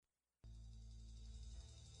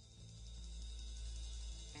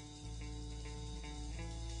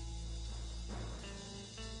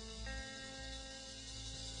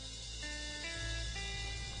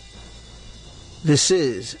This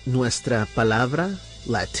is Nuestra Palabra,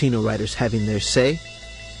 Latino writers having their say,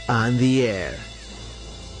 on the air.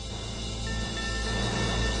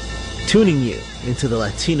 Tuning you into the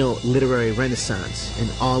Latino literary renaissance in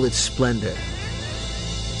all its splendor.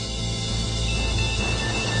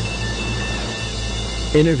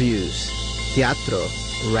 Interviews, teatro,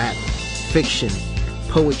 rap, fiction,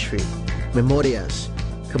 poetry, memorias,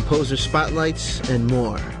 composer spotlights, and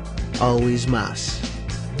more. Always más.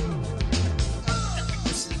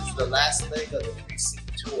 This is the last leg of the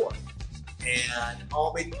Precinct tour, and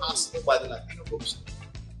all made possible by the Latino Bookstore.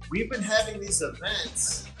 We've been having these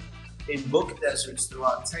events in book deserts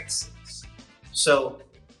throughout Texas. So,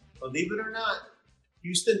 believe it or not,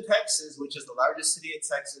 Houston, Texas, which is the largest city in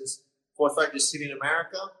Texas, fourth largest city in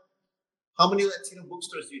America, how many Latino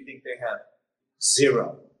bookstores do you think they have?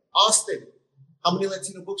 0. Austin, how many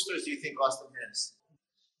Latino bookstores do you think Austin has?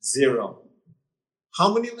 0.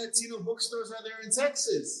 How many Latino bookstores are there in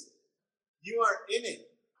Texas? You are in it.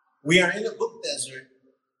 We are in a book desert.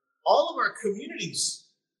 All of our communities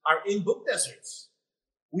are in book deserts.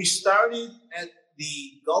 We started at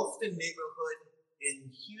the Gulfton neighborhood in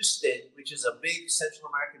Houston, which is a big Central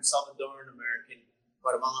American, Salvadoran American,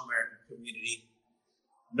 Guatemalan American community.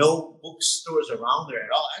 No bookstores around there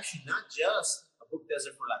at all. Actually, not just a book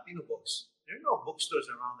desert for Latino books. There are no bookstores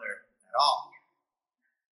around there at all.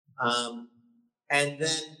 And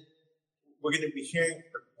then we're going to be hearing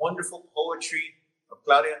the wonderful poetry of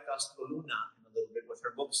Claudia Castro Luna in a little bit with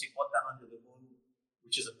her book, Cipota Under the Moon,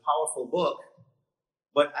 which is a powerful book.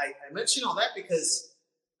 But I mention all that because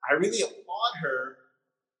I really applaud her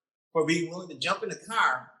for being willing to jump in a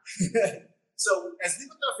car. So as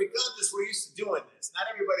librotraficantes, we're used to doing this. Not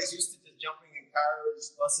everybody's used to just jumping in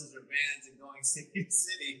cars, buses, or vans and going city to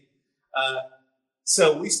city.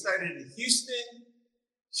 So we started in Houston.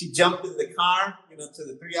 She jumped in the car, to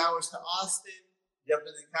the 3 hours to Austin. Jumped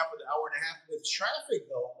in the car for the hour and a half with traffic,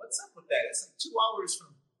 though. What's up with that? It's like 2 hours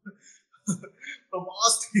from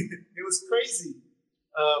Austin. It was crazy.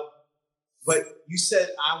 But you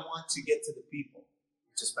said, I want to get to the people,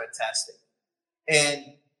 which is fantastic.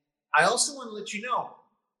 And I also want to let you know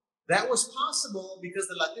that was possible because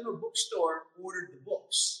the Latino bookstore ordered the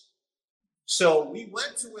books. So we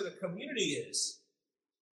went to where the community is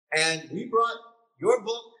and we brought your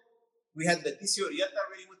book. We had Leticia Orieta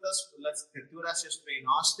reading with us for Las Escrituras yesterday in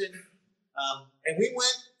Austin. And we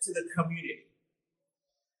went to the community.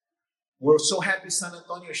 We're so happy San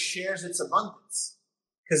Antonio shares its abundance.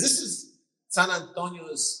 Because this is San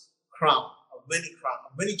Antonio's crown, of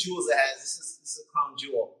many jewels it has. This is a crown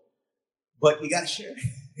jewel. But you got to share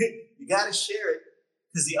it. You got to share it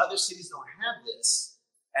because the other cities don't have this.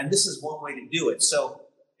 And this is one way to do it. So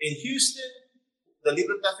in Houston, the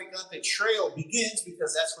Libro Traficante Trail begins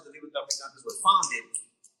because that's where the Libro Traficantes were founded.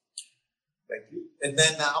 Thank you. And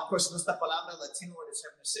then, of course, Nuestra Palabra Latino writers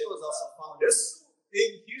having their say was also founded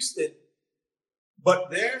in Houston.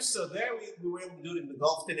 But there we were able to do it in the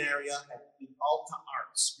Gulfton area at the Alta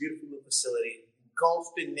Arts, beautiful new facility,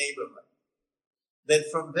 Gulfton neighborhood. Then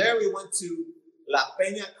from there we went to La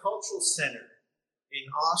Peña Cultural Center in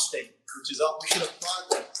Austin, which is all we should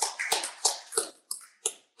applaud them.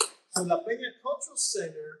 So La Peña Cultural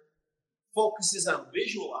Center focuses on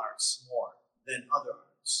visual arts more than other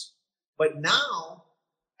arts. But now,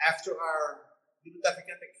 after our Libro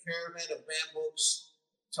Traficante caravan of banned books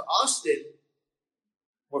to Austin,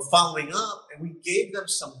 we're following up, and we gave them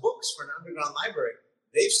some books for an underground library.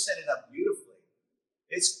 They've set it up beautifully.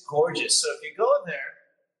 It's gorgeous. So if you go there,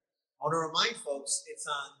 I want to remind folks, it's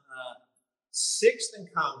on 6th and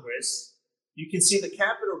Congress. You can see the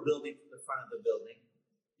Capitol building from the front of the building.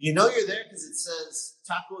 You know you're there because it says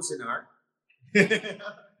Tacos and Art.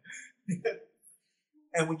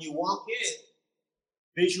 And when you walk in,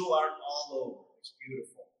 visual art all over. It's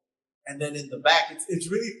beautiful. And then in the back, it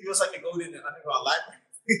really feels like I go to an underground library.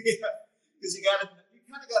 Because you kind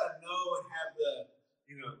of gotta know and have the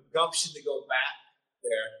gumption to go back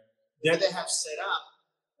there. There they have set up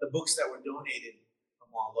the books that were donated from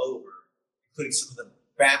all over, including some of the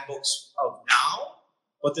banned books of now,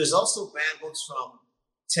 but there's also banned books from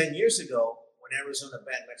 10 years ago when Arizona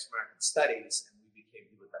banned Mexican American Studies and we became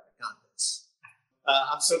Libro Traficantes.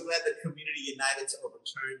 I'm so glad the community united to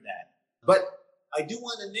overturn that. But I do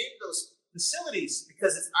want to name those facilities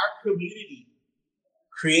because it's our community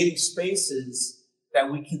creating spaces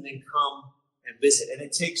that we can then come and visit. And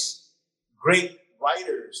it takes great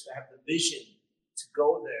writers to have the vision to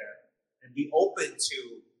go there and be open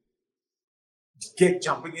to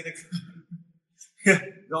jumping in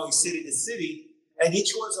going city to city. And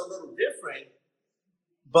each one's a little different,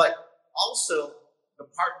 but also the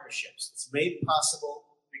partnerships. It's made possible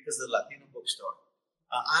because of the Latino bookstore.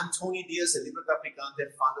 I'm Tony Diaz, the Libro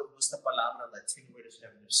Traficante, founder of Nuestra Palabra, Latino Writers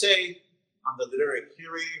Never Say. I'm the literary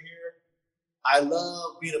curator here. I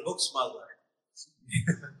love being a book smuggler.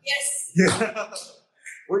 Yes. Yeah.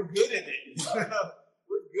 We're good at it.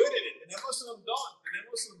 We're good at it. Tenemos un don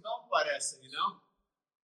para eso, you know?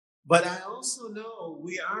 But I also know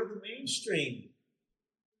we are the mainstream.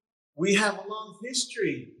 We have a long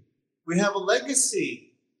history. We have a legacy.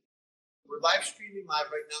 We're live streaming live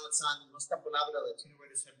right now. It's on Nuestra Palabra, Latino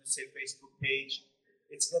Writers Never Say Facebook page.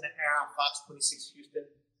 It's going to air on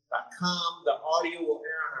Fox26Houston.com. The audio will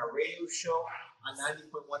air on our radio show on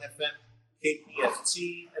 90.1 FM,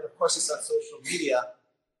 KPFT, and of course it's on social media.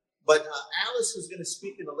 But Alice, who's going to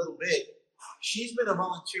speak in a little bit, she's been a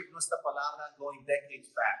volunteer for Nuestra Palabra going decades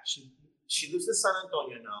back. She lives in San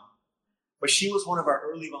Antonio now, but she was one of our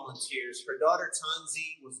early volunteers. Her daughter,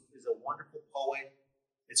 Tanzi, is a wonderful poet.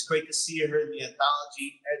 It's great to see her in the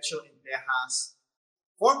anthology, Hecho en Texas.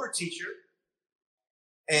 Former teacher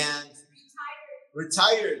and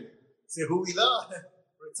retired. Se jubiló.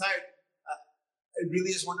 Retired. It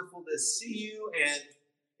really is wonderful to see you. And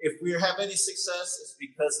if we have any success, it's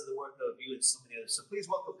because of the work of you and so many others. So please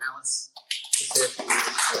welcome Alice to say a few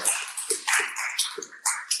words.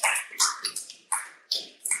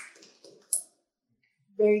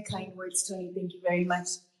 Very kind words, Tony. Thank you very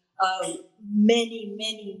much.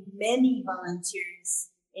 Many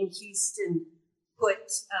volunteers in Houston put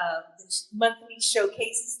the monthly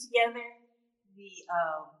showcases together.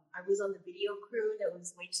 I was on the video crew. That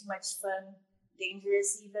was way too much fun,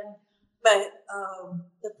 dangerous even. But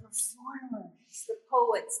the performers, the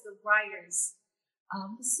poets, the writers,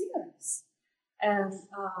 the singers, and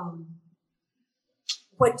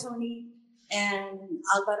what Tony and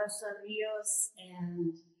Alvaro Sarrios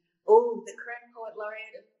and the current poet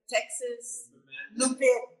laureate of Texas, Lupe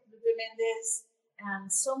Mendez,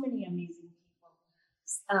 and so many amazing people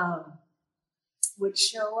would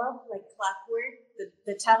show up like clockwork.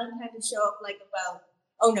 The talent had to show up like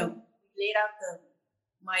we laid out the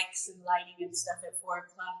mics and lighting and stuff at 4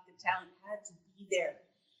 o'clock. The talent had to be there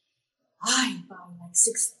by like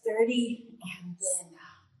 6:30, and then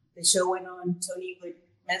the show went on. Tony would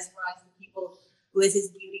mesmerize the people with his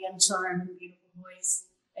beauty and charm and beautiful voice.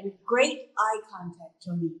 And great eye contact,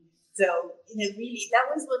 Tony. So, really, that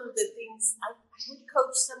was one of the things I would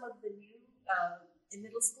coach some of the new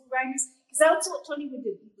middle school writers, because that's what Tony would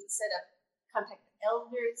do. He would contact the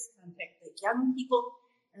elders, contact the young people,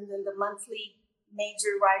 and then the monthly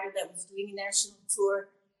major writer that was doing a national tour.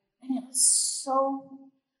 And it was so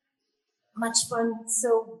much fun,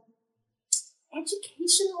 so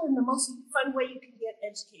educational in the most fun way you can get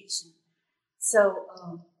education. So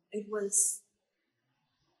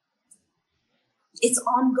it's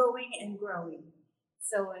ongoing and growing.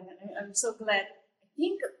 So I'm so glad. I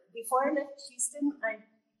think before I left Houston, I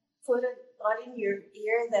put a thought in your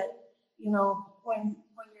ear that, when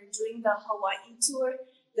you're doing the Hawaii tour,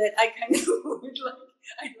 that I kind of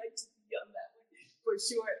I'd like to be on that one for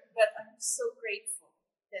sure. But I'm so grateful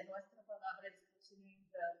that Nuestra Palabra is continuing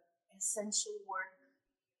the essential work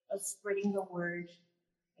of spreading the word,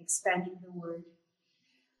 expanding the word,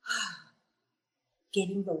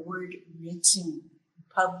 getting the word written,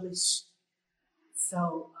 published.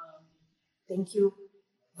 So thank you.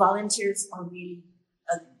 Volunteers are really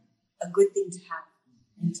a good thing to have.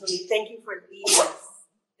 And Tony, thank you for leading us.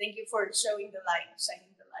 Thank you for showing the light,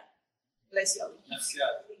 shining the light. Bless you all. Bless you.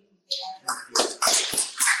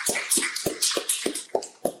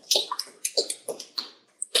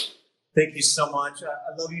 Thank you so much.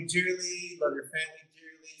 I love you dearly, love your family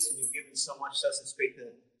dearly, and you've given so much to us. It's great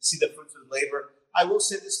to see the fruits of labor. I will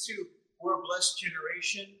say this too. We're a blessed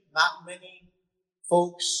generation. Not many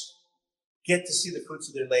folks get to see the fruits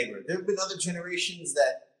of their labor. There have been other generations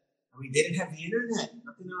that, they didn't have the internet.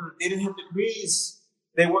 They didn't have degrees.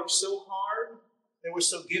 They worked so hard. They were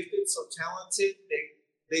so gifted, so talented.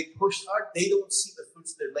 They pushed hard. They don't see the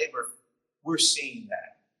fruits of their labor. We're seeing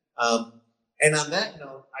that. And on that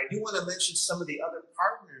note, I do want to mention some of the other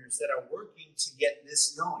partners that are working to get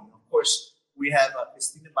this going. Of course, we have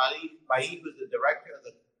Cristina Bailly, who's the director of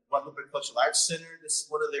the Guadalupe Cultural Arts Center. This is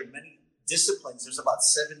one of their many disciplines. There's about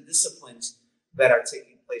 7 disciplines that are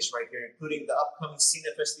taking place right here, including the upcoming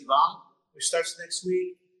Cine Festival, which starts next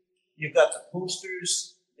week. You've got the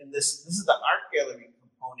posters in this. This is the art gallery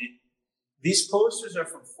component. These posters are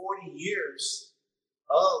from 40 years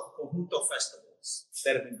of Conjunto festivals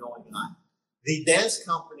that have been going on. The dance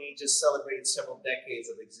company just celebrated several decades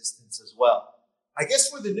of existence as well. I guess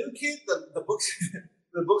we're the new kid. The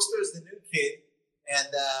bookstore is the new kid,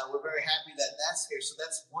 and we're very happy that that's here. So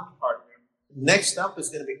that's one partner. Next up is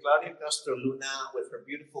going to be Claudia Castro Luna with her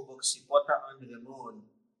beautiful book, Cipota Under the Moon.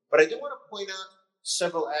 But I do want to point out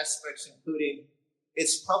several aspects, including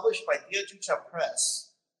it's published by Tia Chucha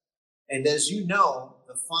Press. And as you know,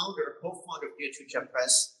 the founder, co-founder of Tia Chucha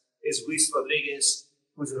Press is Luis Rodriguez,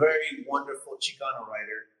 who's a very wonderful Chicano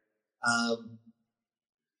writer.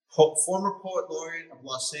 Former poet laureate of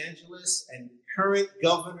Los Angeles and current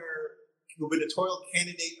gubernatorial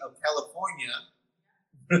candidate of California,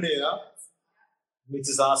 yeah, which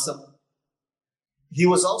is awesome. He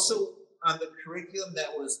was also on the curriculum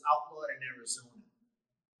that was outlawed in Arizona.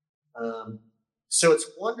 So it's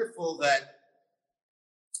wonderful that,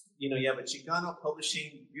 you know, you have a Chicano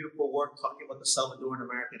publishing beautiful work talking about the Salvadoran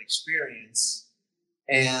American experience.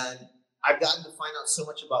 And I've gotten to find out so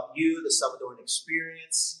much about you, the Salvadoran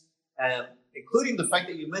experience, including the fact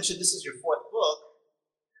that you mentioned this is your fourth book.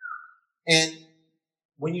 And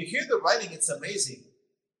when you hear the writing, it's amazing.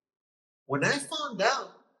 When I found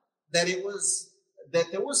out that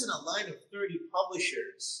there wasn't a line of 30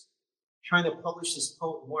 publishers trying to publish this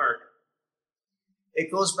potent work,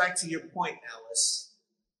 it goes back to your point, Alice.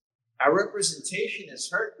 Our representation is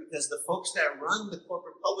hurt because the folks that run the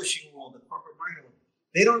corporate publishing world, the corporate marketing world,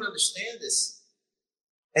 they don't understand this.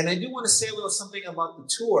 And I do want to say a little something about the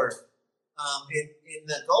tour in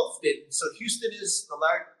the Gulfton. So Houston is the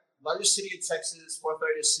largest city in Texas, fourth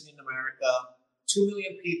largest city in America, 2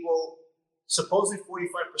 million people. Supposedly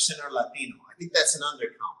 45% are Latino. I think that's an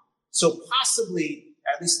undercount. So possibly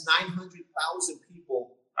at least 900,000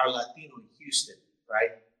 people are Latino in Houston,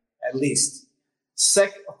 right? At least.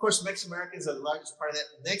 Second, of course, Mexican Americans are the largest part of that.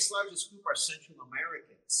 The next largest group are Central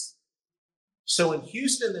Americans. So in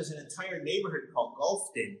Houston, there's an entire neighborhood called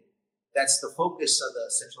Gulfton. That's the focus of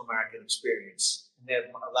the Central American experience. And they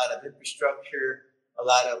have a lot of infrastructure, a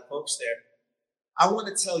lot of folks there. I want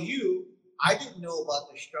to tell you, I didn't know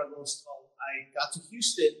about the struggles till I got to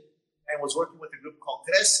Houston and was working with a group called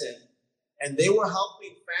Crecen, and they were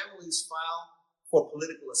helping families file for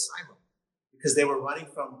political asylum because they were running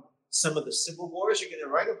from some of the civil wars you're going to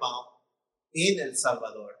write about in El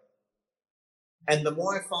Salvador. And the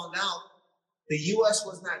more I found out, the U.S.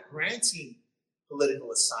 was not granting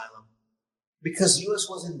political asylum because the U.S.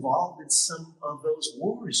 was involved in some of those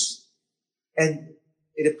wars. And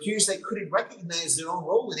it appears they couldn't recognize their own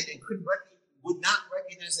role in it and would not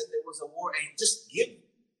recognize that there was a war and just give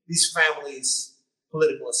these families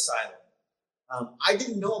political asylum. I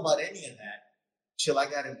didn't know about any of that till I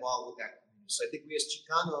got involved with that community. So I think we as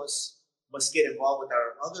Chicanos must get involved with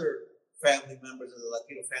our other family members of the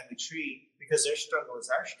Latino family tree because their struggle is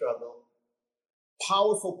our struggle.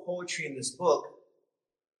 Powerful poetry in this book,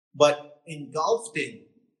 but engulfed in,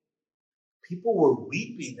 people were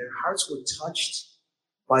weeping. Their hearts were touched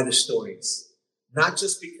by the stories. Not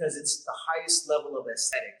just because it's the highest level of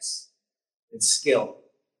aesthetics and skill,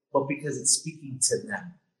 but because it's speaking to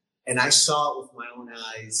them. And I saw it with my own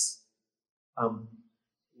eyes.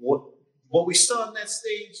 What we saw on that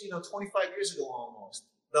stage, 25 years ago almost.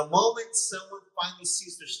 The moment someone finally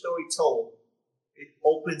sees their story told, it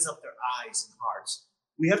opens up their eyes and hearts.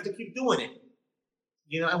 We have to keep doing it.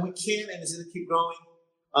 And we can, and it's going to keep growing.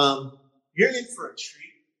 You're in for a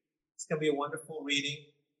treat. It's going to be a wonderful reading.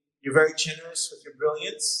 You're very generous with your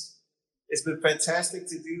brilliance. It's been fantastic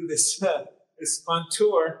to do this fun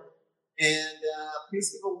tour. And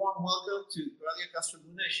please give a warm welcome to Claudia Castro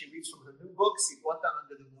Luna as she reads from her new book, Cipota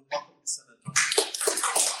Under the Moon. Welcome to San Antonio.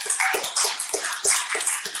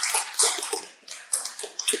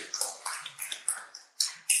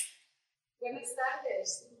 Buenas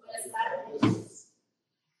tardes. Buenas tardes.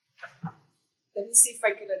 Let me see if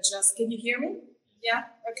I can adjust. Can you hear me? Yeah?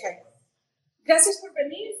 Okay. Gracias por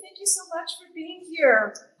venir. Thank you so much for being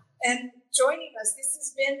here and joining us. This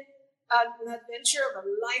has been an adventure of a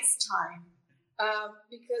lifetime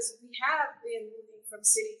because we have been moving from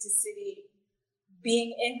city to city,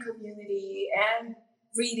 being in community and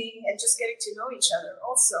reading and just getting to know each other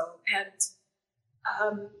also.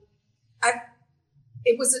 And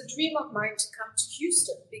it was a dream of mine to come to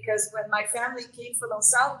Houston because when my family came from El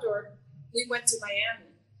Salvador, we went to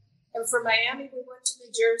Miami. And from Miami, we went to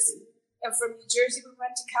New Jersey. And from New Jersey, we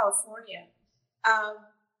went to California.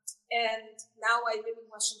 And now I live in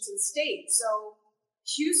Washington State. So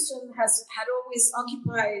Houston had always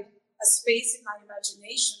occupied a space in my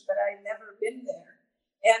imagination, but I'd never been there.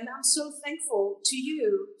 And I'm so thankful to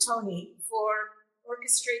you, Tony, for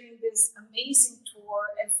orchestrating this amazing tour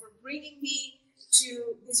and for bringing me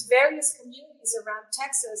to these various communities around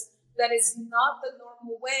Texas that is not the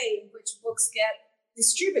normal way in which books get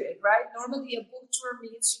distributed, right? Normally a book tour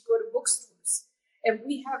means you go to bookstores. And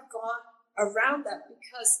we have gone around that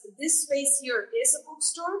because this space here is a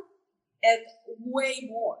bookstore and way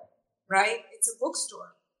more, right? It's a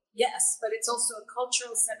bookstore, yes, but it's also a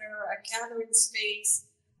cultural center, a gathering space.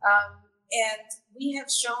 And we have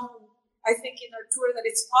shown, I think, in our tour that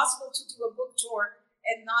it's possible to do a book tour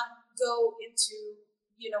and not go into,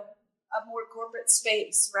 a more corporate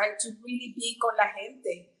space, right? To really be con la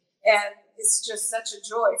gente. And it's just such a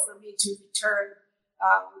joy for me to return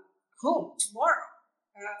home tomorrow.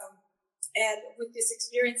 And with this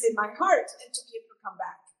experience in my heart, and to be able to come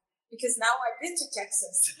back. Because now I've been to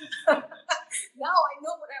Texas. Now I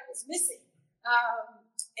know what I was missing.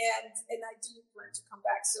 And I do plan to come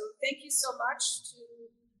back. So thank you so much to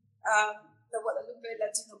the Guadalupe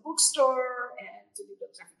Latino Bookstore, and to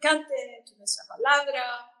Libro Traficante, to Nuestra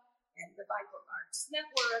Palabra, and the Bible Arts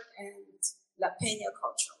Network, and La Peña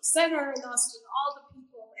Cultural Center in Austin, all the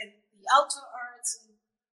people, and the Alto Arts in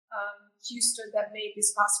Houston that made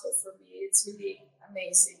this possible for me. It's really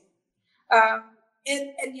amazing.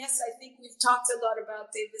 And yes, I think we've talked a lot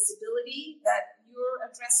about the visibility that you're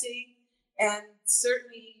addressing, and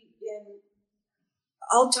certainly in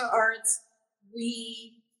Alta Arts,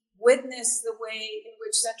 we witness the way in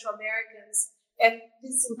which Central Americans, and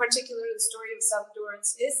this in particular, the story of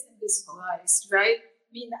Salvadorans, is invisibilized, right? I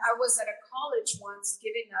mean, I was at a college once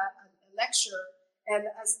giving a lecture, and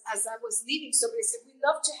as I was leaving, somebody said, "We'd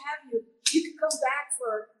love to have you. You could come back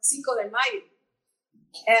for Cinco de Mayo."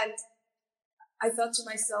 And I thought to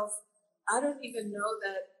myself, I don't even know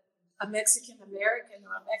that a Mexican American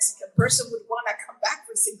or a Mexican person would want to come back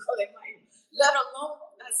for Cinco de Mayo, let alone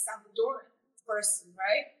a Salvadoran person,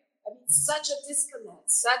 right? I mean, such a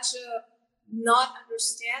disconnect, such a not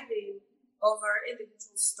understanding of our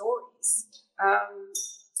individual stories.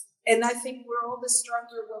 And I think we're all the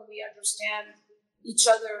stronger when we understand each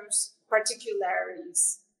other's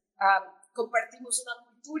particularities. Compartimos una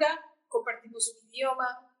cultura, compartimos un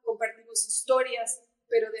idioma, compartimos historias,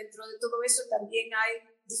 pero dentro de todo eso también hay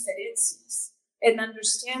diferencias. And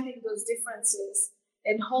understanding those differences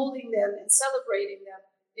and holding them and celebrating them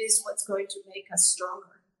is what's going to make us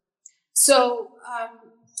stronger. So,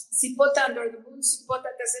 Cipota under the moon,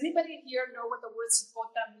 Cipota, does anybody here know what the word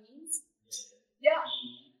Cipota means? Yeah.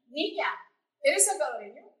 Niña. ¿Eres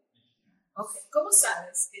salvadoreño? Okay. ¿Cómo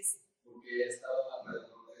sabes? Porque he estado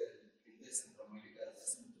alrededor de Centroamérica desde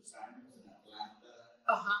hace muchos años, en Atlanta.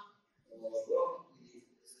 Ajá. Y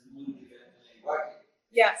es muy diferente el lenguaje.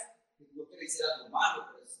 Yes. No que le hiciera algo malo,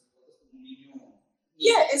 pero es como un niño.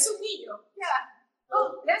 Yeah, es un niño. Yeah.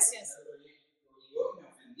 Oh, gracias. Yo me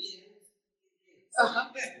ofendí.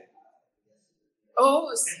 Ajá.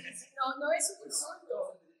 Oh, sí. No es un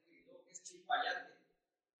insulto. Es chilpayate.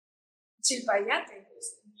 Chilpayate.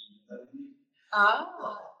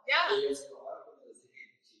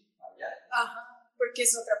 Ya. Ajá. Porque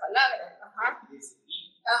es otra palabra. Ajá.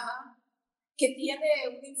 Ajá. Que tiene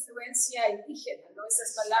una influencia indígena, ¿no?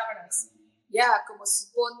 Esas palabras. Ya, como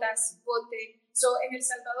cipota, cipote. So, en El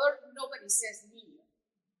Salvador, nobody says niño.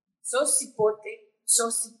 Sos cipote,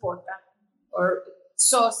 sos cipota. Or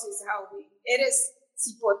sos is how eres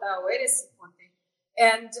cipota o eres cipote.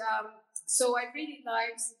 And so I really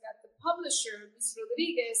liked that the publisher, Luis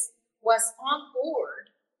Rodriguez, was on board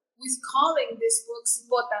with calling this book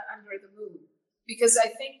Cipota Under the Moon. Because I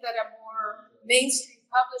think that a more mainstream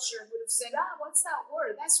publisher would have said, what's that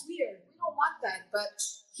word? That's weird. We don't want that. But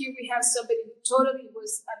here we have somebody who totally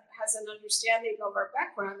has an understanding of our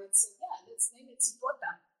background and said, yeah, let's name it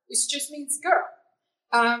Cipota, which just means girl.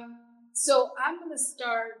 So I'm going to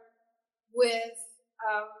start with,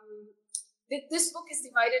 this book is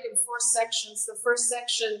divided in 4 sections. The first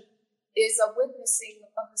section is a witnessing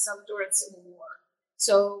of the Salvadoran Civil War.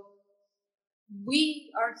 So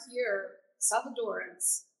we are here,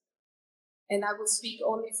 Salvadorans, and I will speak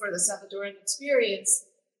only for the Salvadoran experience,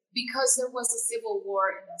 because there was a civil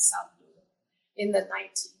war in El Salvador in the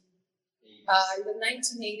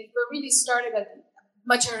 1980s, but really started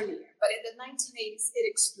much earlier. But in the 1980s, it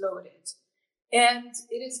exploded. And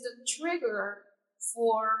it is the trigger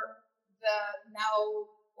for the now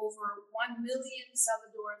over 1 million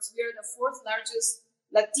Salvadorans. We are the 4th largest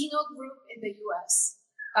Latino group in the US.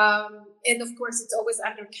 And of course, it's always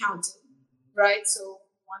undercounted, right? So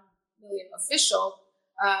 1 million official,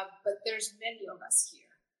 but there's many of us here.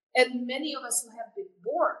 And many of us who have been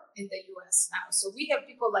born in the US now. So we have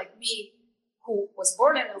people like me who was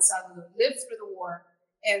born in El Salvador, lived through the war,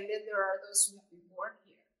 and then there are those who have been born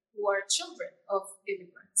here, who are children of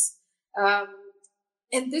immigrants.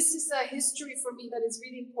 And this is a history for me that is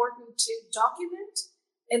really important to document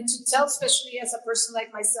and to tell, especially as a person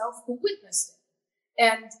like myself who witnessed it.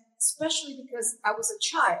 And especially because I was a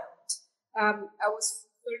child. I was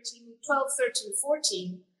 12, 13,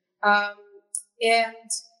 14.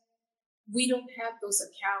 And we don't have those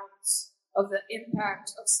accounts of the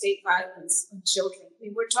impact of state violence on children. I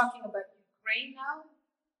mean, we're talking about Ukraine now.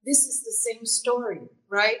 This is the same story,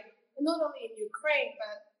 right? And not only in Ukraine,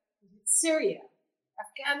 but in Syria,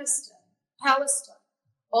 Afghanistan, Palestine,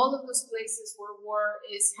 all of those places where war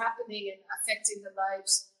is happening and affecting the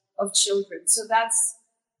lives of children. So that's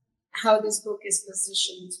how this book is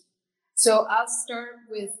positioned. So I'll start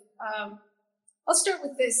with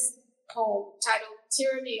this poem titled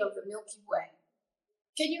 "Tyranny of the Milky Way."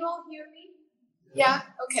 Can you all hear me? Yeah?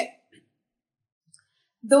 Okay.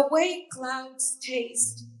 The way clouds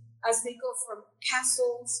taste as they go from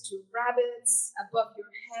castles to rabbits above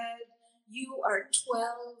your head. You are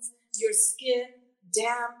 12, your skin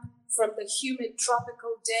damp from the humid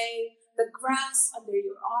tropical day, the grass under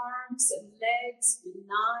your arms and legs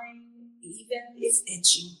benign, even if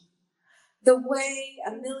itchy. The way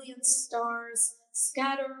a million stars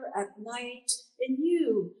scatter at night, and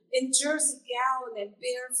you, in jersey gown and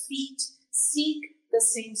bare feet, seek the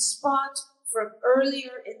same spot from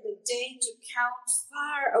earlier in the day to count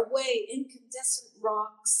far away incandescent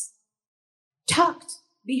rocks. Tucked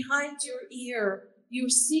behind your ear, your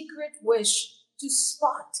secret wish to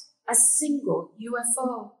spot a single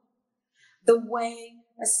UFO. The way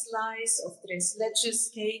a slice of tres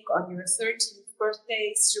leches cake on your 13th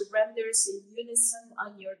birthday surrenders in unison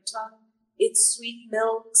on your tongue its sweet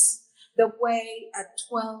milks. The way at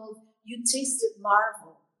 12 you tasted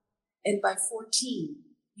marvel, and by 14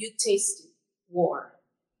 you tasted war.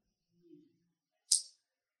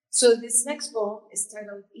 So this next poem is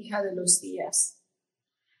titled Hija de los Días.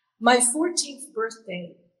 My 14th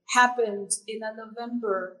birthday happened in a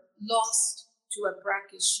November lost to a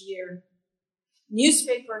brackish year.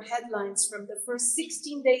 Newspaper headlines from the first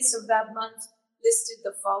 16 days of that month listed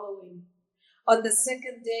the following. On the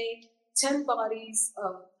second day, 10 bodies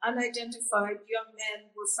of unidentified young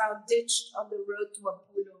men were found ditched on the road to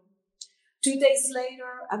Apulo. 2 days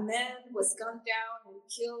later, a man was gunned down and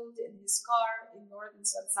killed in his car in northern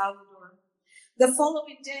San Salvador. The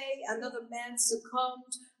following day, another man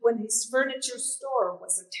succumbed when his furniture store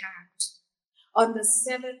was attacked. On the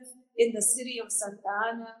 7th, in the city of Santa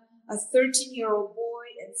Ana, a 13-year-old boy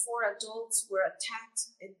and 4 adults were attacked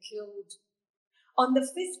and killed. On the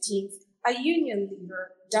 15th, a union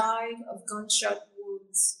leader died of gunshot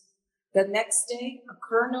wounds. The next day, a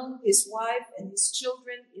colonel, his wife, and his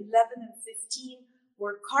children, 11 and 15,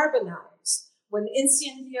 were carbonized when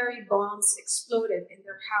incendiary bombs exploded in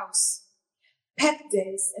their house. Pep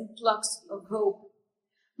days and plucks of hope.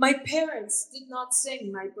 My parents did not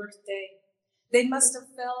sing my birthday. They must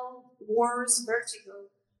have felt war's vertigo,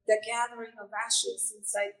 the gathering of ashes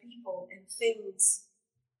inside people and things.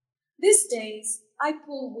 These days, I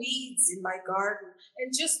pull weeds in my garden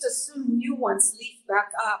and just assume new ones leaf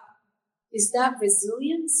back up. Is that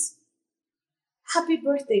resilience? Happy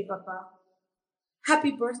birthday, Papa.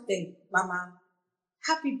 Happy birthday, Mama.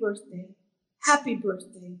 Happy birthday. Happy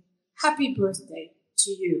birthday. Happy birthday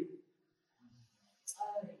to you.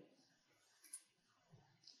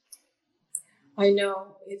 I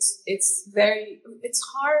know it's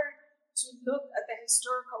hard to look at the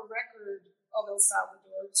historical record of El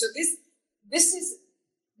Salvador. So this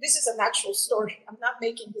is an actual story. I'm not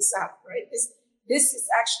making this up, right? This is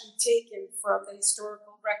actually taken from the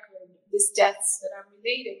historical record, these deaths that I'm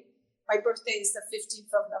relating. My birthday is the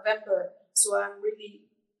 15th of November, so I'm really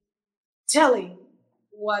telling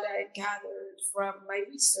what I gathered from my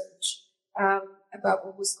research about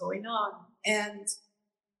what was going on. And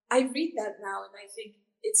I read that now and I think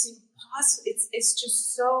it's impossible. It's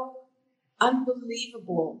just so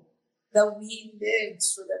unbelievable that we lived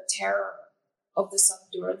through the terror of the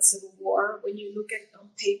Salvadoran Civil War when you look at it on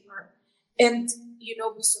paper. And,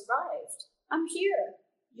 we survived. I'm here,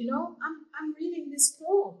 I'm reading these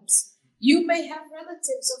poems. You may have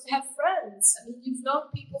relatives or have friends. I mean, you've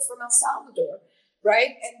known people from El Salvador, right?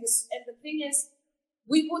 And the thing is,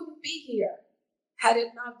 we wouldn't be here had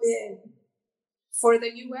it not been for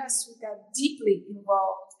the U.S., who got deeply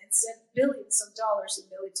involved and sent billions of dollars in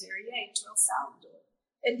military aid to El Salvador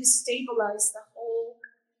and destabilized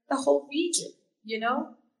the whole region,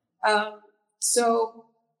 So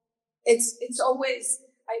it's always,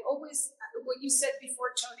 what you said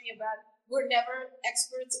before, Tony, about we're never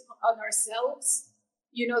experts on ourselves.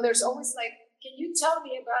 There's always can you tell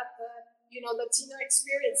me about the, Latino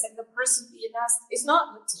experience, and the person being asked is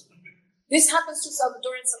not Latino. This happens to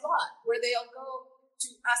Salvadorans a lot, where they'll go to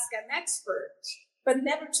ask an expert, but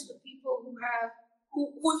never to the people who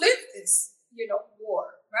live this,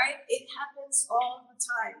 war, right? It happens all the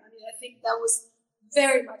time. I mean, I think that was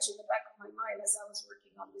very much in the back of my mind as I was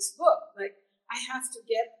working on this book. I have to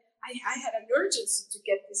get I had an urgency to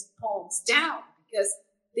get these poems down because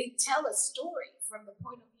they tell a story from the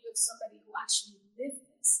point of view of somebody who actually lived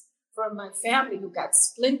this, from my family who got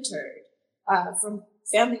splintered, from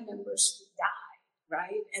family members who died,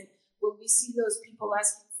 right? And when we see those people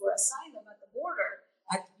asking for asylum at the border,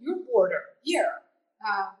 at your border here,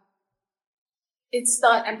 it's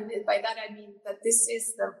not, I mean, by that I mean that this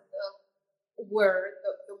is where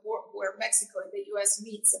Mexico and the U.S.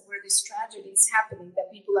 meets and where this tragedy is happening,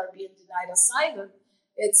 that people are being denied asylum.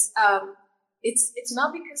 It's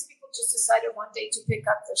not because people just decided one day to pick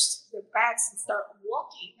up their bags and start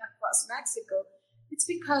walking across Mexico. It's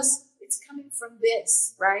because it's coming from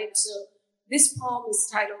this, right? So this poem is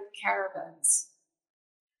titled Caravans.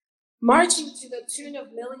 Marching to the tune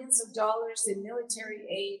of millions of dollars in military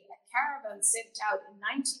aid, a caravan set out in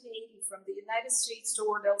 1980 from the United States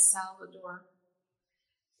toward El Salvador.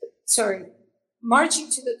 Marching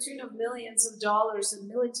to the tune of millions of dollars in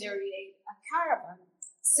military aid, a caravan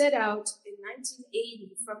set out in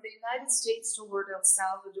 1980 from the United States toward El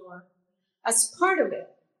Salvador. As part of it,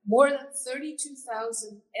 more than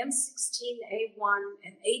 32,000 M16A1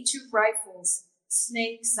 and A2 rifles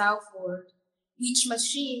snake southward, each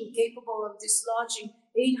machine capable of dislodging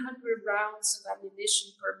 800 rounds of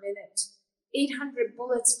ammunition per minute, 800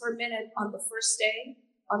 bullets per minute on the first day,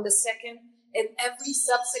 on the second, and every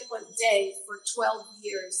subsequent day for 12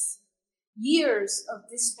 years. Years of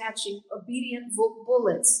dispatching obedient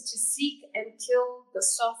bullets to seek and kill the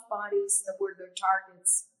soft bodies that were their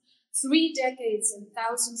targets. 3 decades and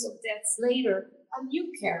thousands of deaths later, a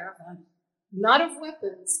new caravan, not of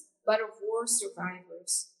weapons, but of war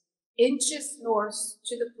survivors, inches north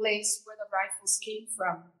to the place where the rifles came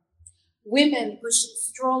from. Women pushing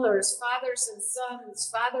strollers, fathers and sons,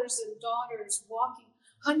 fathers and daughters walking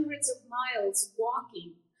hundreds of miles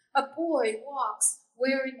walking. A boy walks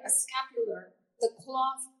wearing a scapular, the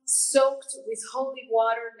cloth soaked with holy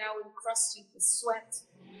water now encrusted with sweat.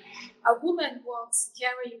 A woman walks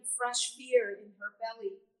carrying fresh fear in her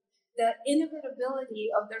belly, the inevitability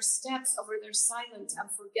of their steps over their silent and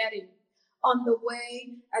forgetting. On the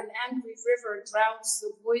way, an angry river drowns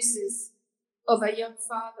the voices of a young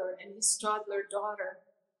father and his toddler daughter.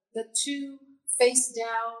 The two face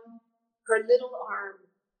down, her little arm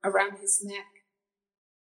around his neck.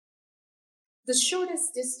 The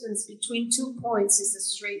shortest distance between 2 points is a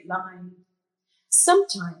straight line.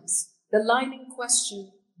 Sometimes the line in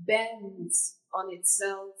question bends on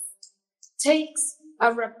itself, takes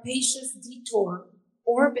a rapacious detour,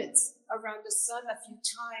 orbits around the sun a few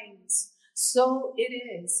times. So it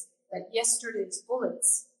is that yesterday's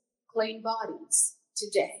bullets claim bodies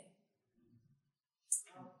today.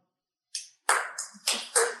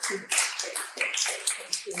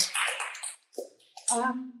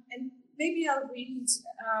 And maybe I'll read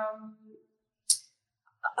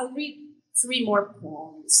 3 more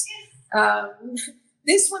poems.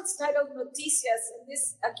 This one's titled Noticias, and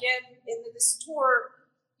this, again, in this tour,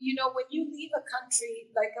 you know, when you leave a country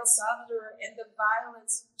like El Salvador and the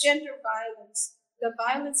violence, gender violence, the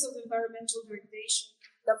violence of environmental degradation,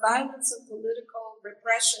 the violence of political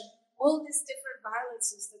repression, all these different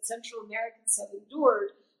violences that Central Americans have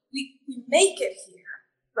endured, we make it here,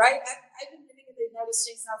 right? I've been living in the United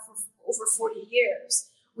States now for over 40 years.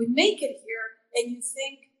 We make it here, and you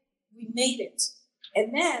think we made it. And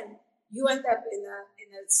then you end up in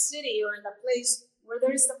a city or in a place where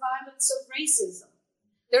there's the violence of racism.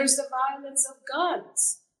 There's the violence of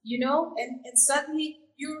guns, you know, and suddenly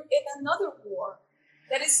you're in another war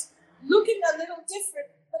that is looking a little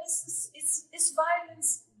different, but it's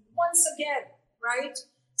violence once again, right?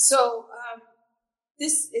 So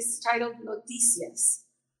this is titled Noticias.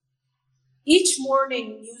 Each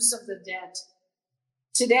morning, news of the dead.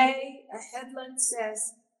 Today, a headline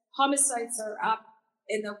says, homicides are up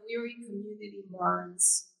and a weary community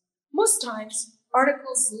mourns. Most times,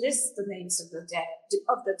 articles list the names of the dead,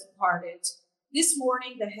 of the departed. This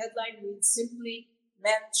morning, the headline reads simply,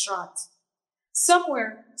 men shot.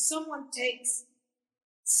 Somewhere, someone tastes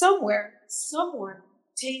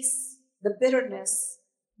the bitterness,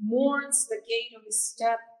 mourns the gait of his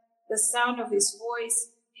step, the sound of his voice,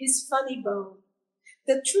 his funny bone.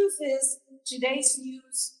 The truth is, today's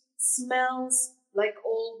news smells like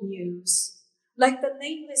old news, like the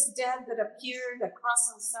nameless dead that appeared across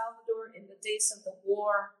El Salvador in the days of the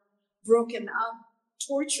war, broken up,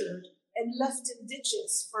 tortured, and left in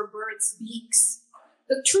ditches for birds' beaks.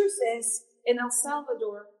 The truth is, in El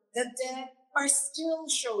Salvador, the dead are still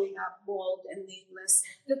showing up bald and nameless.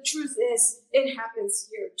 The truth is, it happens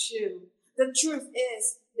here too. The truth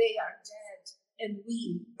is, they are dead and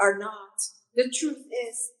we are not. The truth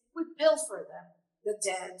is, we pilfer them, the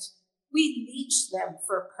dead. We leech them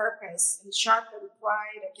for a purpose and sharpen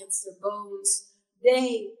pride against their bones.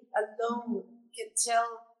 They alone can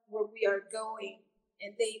tell where we are going,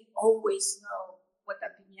 and they always know what the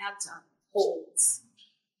piñata holds.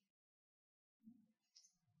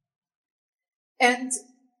 And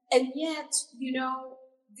yet,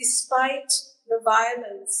 despite the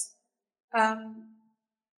violence,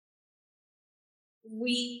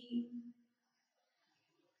 we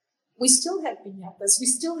still have piñatas, we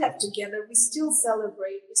still have together, we still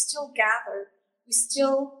celebrate, we still gather, we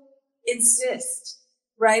still insist,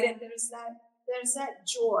 right? And there's that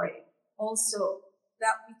joy also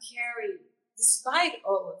that we carry despite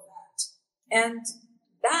all of that. And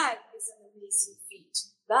that is an amazing feat.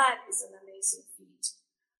 That is an amazing feat.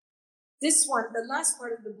 This one, the last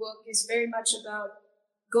part of the book, is very much about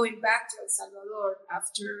going back to El Salvador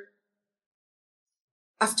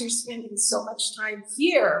after spending so much time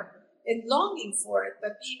here and longing for it,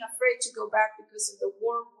 but being afraid to go back because of the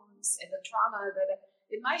war wounds and the trauma that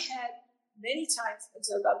in my head, many times El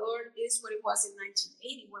Salvador is what it was in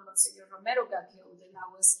 1980 when Monsignor Romero got killed and I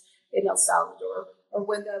was in El Salvador, or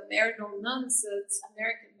when the Maryknoll nuns, the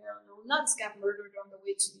American Maryknoll nuns got murdered on the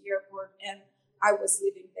way to the airport and I was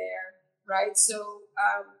living there, right? So,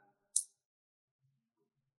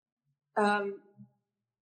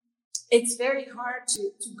 it's very hard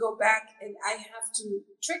to go back, and I have to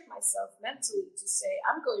trick myself mentally to say,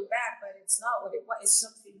 I'm going back, but it's not what it was. It's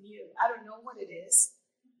something new. I don't know what it is,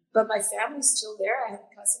 but my family's still there. I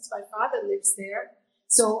have cousins. My father lives there.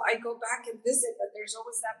 So I go back and visit, but there's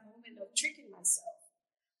always that moment of tricking myself.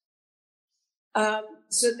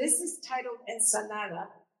 So this is titled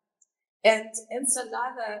Ensalada, and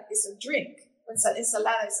ensalada is a drink. Ensalada is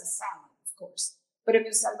a salad, of course. But in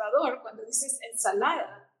El Salvador, cuando dices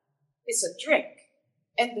ensalada, it's a drink.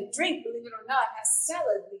 And the drink, believe it or not, has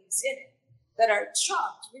salad leaves in it that are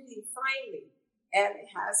chopped really finely. And it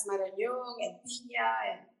has marañón and piña,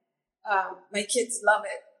 and my kids love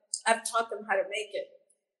it. I've taught them how to make it.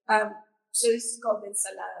 So this is called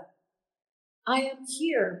ensalada. I am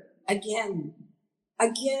here again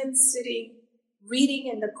sitting, reading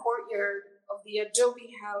in the courtyard of the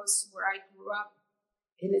adobe house where I grew up,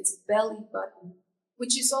 in its belly button,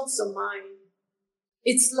 which is also mine.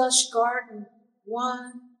 Its lush garden,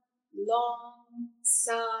 one long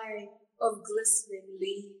sigh of glistening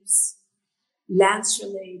leaves,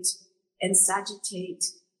 lanceolate and sagittate,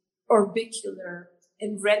 orbicular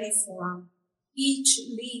and reniform, each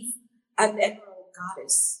leaf an emerald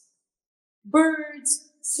goddess. Birds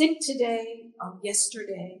sing today on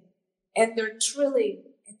yesterday, and their trilling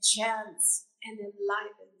enchants and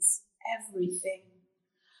enlivens everything.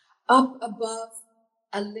 Up above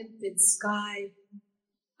a limpid sky,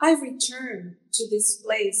 I return to this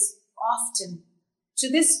place often. To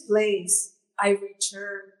this place I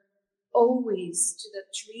return always, to the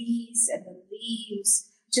trees and the leaves,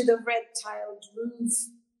 to the red tiled roof,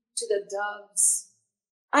 to the doves.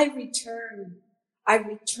 I return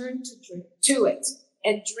to it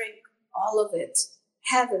and drink all of it,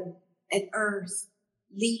 heaven and earth,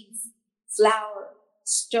 leaf, flower,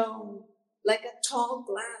 stone, like a tall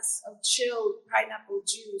glass of chilled pineapple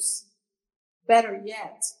juice. Better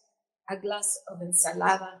yet, a glass of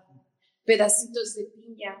ensalada, pedacitos de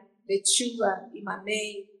piña, lechuga y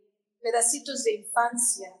mamey, pedacitos de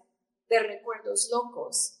infancia, de recuerdos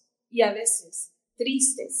locos y a veces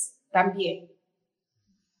tristes también.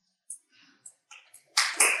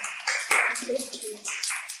 Thank you.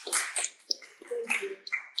 Thank you.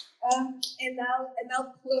 And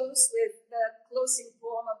I'll close with the closing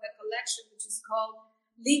poem of the collection, which is called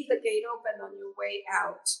Leave the Gate Open on Your Way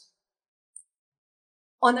Out.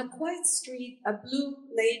 On a quiet street, a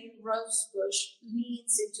blue-laden rose bush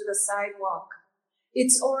leads into the sidewalk.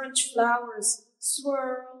 Its orange flowers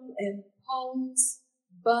swirl and pulse,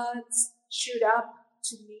 buds shoot up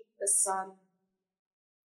to meet the sun,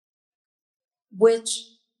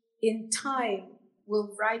 which in time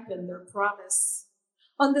will ripen their promise.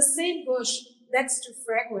 On the same bush, next to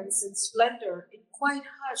fragrance and splendor, in quiet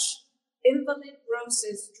hush, invalid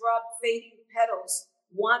roses drop fading petals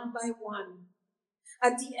one by one.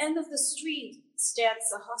 At the end of the street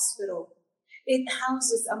stands a hospital. It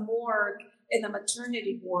houses a morgue and a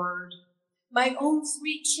maternity ward. My own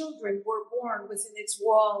 3 children were born within its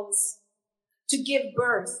walls. To give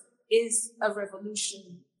birth is a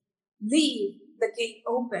revolution. Leave the gate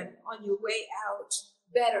open on your way out.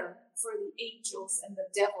 Better for the angels and the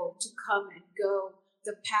devil to come and go.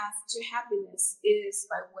 The path to happiness is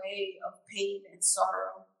by way of pain and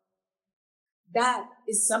sorrow. That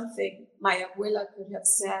is something my abuela could have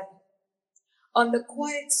said. On the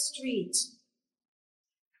quiet street,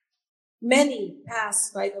 Many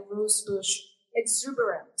pass by the rose bush,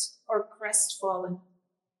 exuberant or crestfallen.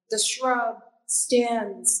 The shrub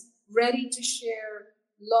stands ready to share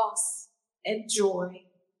loss and joy,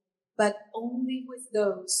 but only with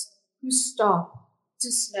those who stop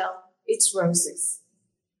to smell its roses.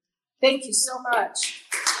 Thank you so much.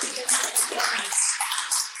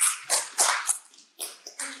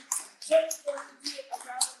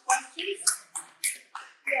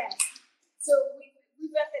 Yeah. So we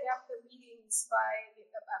wrapped up the meetings by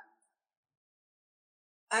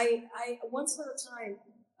I once upon a time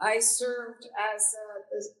I served as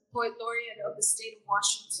the poet laureate of the state of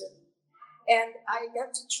Washington, and I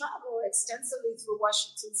got to travel extensively through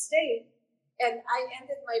Washington State, and I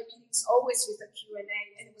ended my meetings always with a Q&A,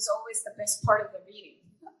 and it was always the best part of the meeting.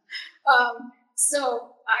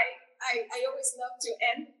 So I always love to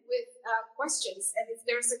end with questions, and if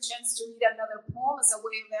there's a chance to read another poem as a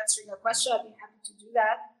way of answering a question, I'd be happy to do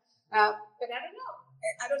that. But I don't know.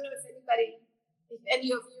 I don't know if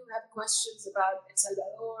any of you have questions about El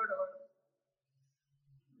Salvador or.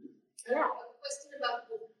 Yeah. A question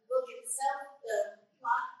about the book itself, the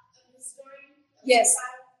plot of the story. Yes.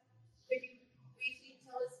 Could you briefly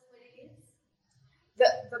tell us what it is?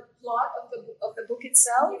 The plot of the book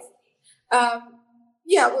itself.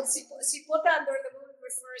 Yes. Well, Cipota Under the Moon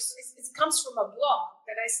refers. It comes from a blog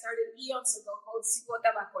that I started eons ago called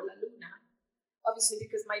Cipota Bajo la Luna, obviously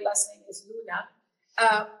because my last name is Luna.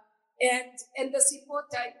 And the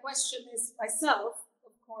Cipota in question is myself,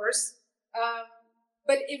 of course.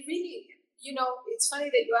 But it really, it's funny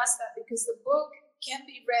that you asked that because the book can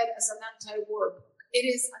be read as an anti-war book. It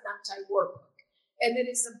is an anti-war book. And it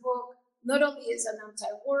is a book, not only is an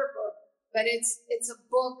anti-war book, but it's a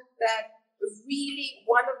book that really,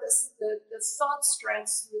 one of the thought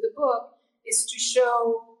strands through the book is to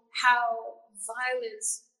show how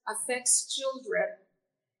violence affects children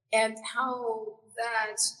and how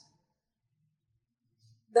that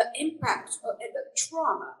the impact and the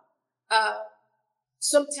trauma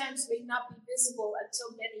sometimes may not be visible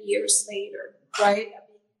until many years later, right? I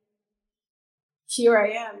mean, here I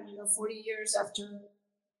am, 40 years after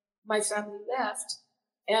my family left,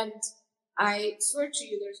 and I swear to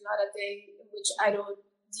you, there's not a day in which I don't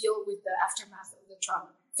deal with the aftermath of the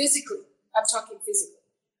trauma. Physically, I'm talking physically,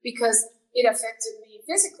 because it affected me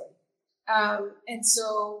physically. And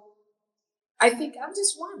so I think I'm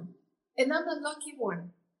just one, and I'm a lucky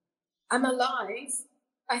one. I'm alive.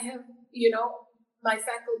 I have, my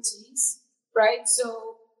faculties, right?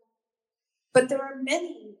 So, but there are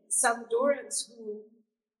many Salvadorans who,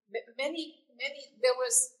 there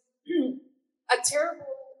was a terrible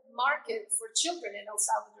market for children in El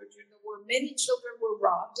Salvador during the war. Many children were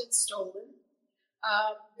robbed and stolen.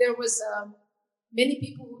 There was many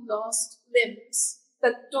people who lost limbs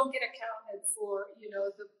that don't get accounted for,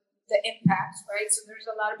 the impact, right? So there's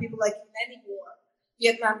a lot of people, like in any war.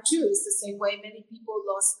 Vietnam too is the same way. Many people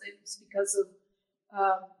lost limbs because of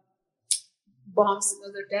bombs and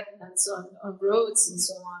other detonants on roads and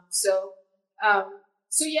so on. So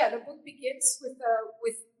yeah, the book begins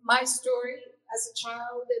with my story as a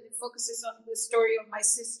child, and it focuses on the story of my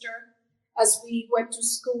sister as we went to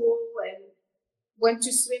school and went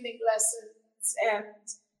to swimming lessons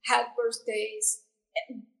and had birthdays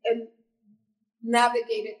and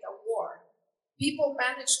navigated the war. People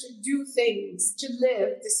managed to do things to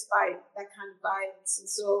live despite that kind of violence. And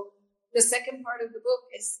so the second part of the book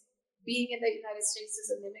is being in the United States as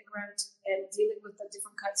an immigrant and dealing with the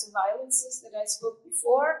different kinds of violences that I spoke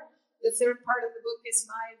before. The third part of the book is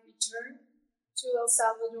my return to El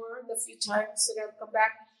Salvador, the few times that I've come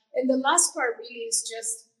back. And the last part really is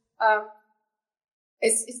just,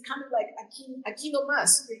 it's kind of like aquí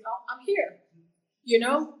nomás, I'm here,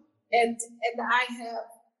 and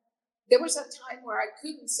there was a time where I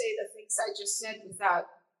couldn't say the things I just said without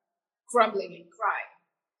crumbling and crying.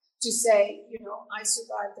 To say, I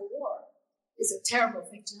survived the war is a terrible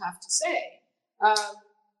thing to have to say.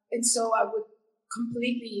 And so I would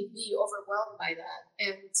completely be overwhelmed by that.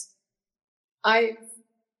 And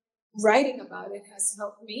writing about it has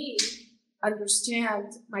helped me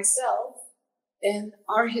understand myself and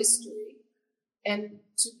our history, and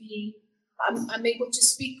I'm able to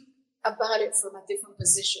speak about it from a different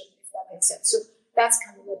position, if that makes sense. So that's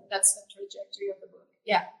that's the trajectory of the book.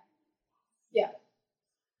 Yeah.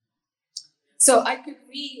 So I could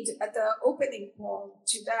read at the opening poem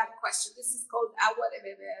to that question. This is called Agua de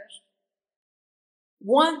Beber.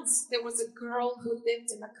 Once there was a girl who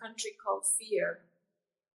lived in a country called Fear.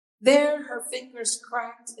 There her fingers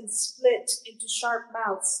cracked and split into sharp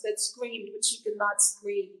mouths that screamed when she could not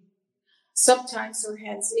scream. Sometimes her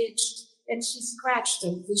hands itched and she scratched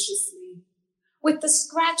them viciously. With the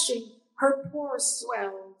scratching, Her pores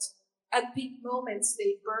swelled. At peak moments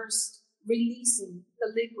they burst, releasing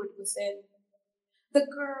the liquid within. The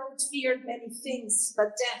girl feared many things,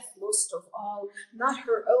 but death most of all, not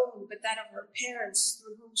her own, but that of her parents,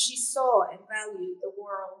 through whom she saw and valued the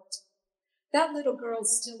world. That little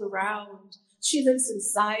girl's still around. She lives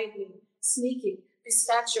inside me, sneaking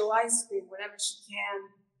pistachio ice cream whenever she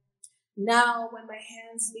can. Now, when my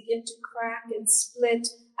hands begin to crack and split,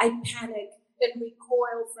 I panic and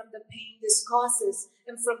recoil from the pain this causes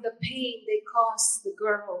and from the pain they cause the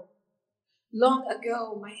girl. Long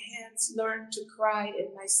ago, my hands learned to cry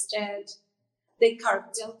in my stead. They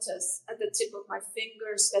carved deltas at the tip of my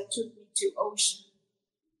fingers that took me to ocean.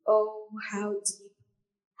 Oh, how deep,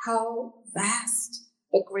 how vast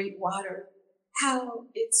the great water, how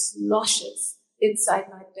it sloshes inside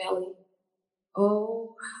my belly.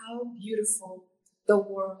 Oh, how beautiful the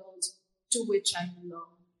world to which I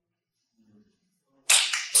belong.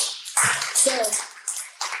 So,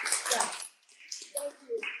 yeah, thank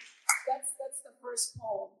you. That's the first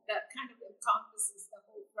poem that kind of encompasses the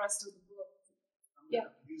whole rest of the book. I'm going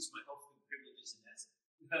to use my hosting privileges in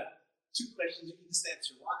that. Two questions. You can just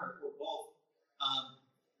answer one or both.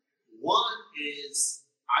 One is,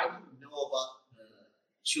 I didn't know about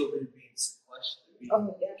children being sequestered,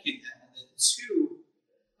 kidnapped. And then two,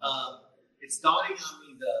 it's dawning on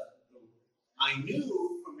me I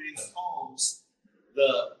knew from reading the poems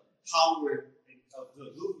the power of the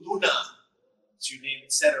Luna, it's your name,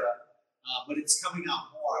 etc. But it's coming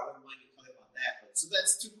out more. I wouldn't mind you talking about that. So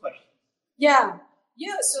that's two questions. Yeah.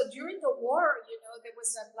 So during the war, there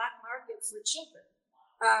was a black market for children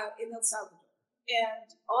in El Salvador,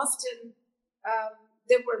 and often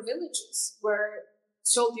there were villages where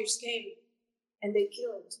soldiers came and they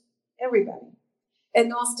killed everybody,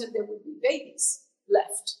 and often there would be babies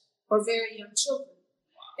left or very young children,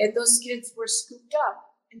 and those kids were scooped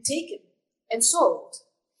up and taken and sold,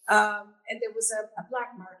 and there was a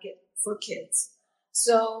black market for kids.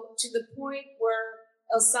 So to the point where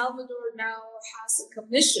El Salvador now has a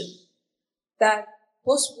commission that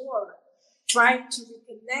post-war trying to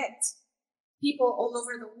reconnect people all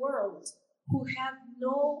over the world who have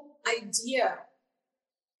no idea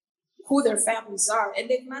who their families are. And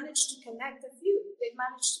they've managed to connect a few. They've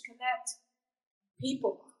managed to connect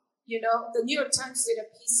people. The New York Times did a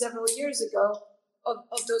piece several years ago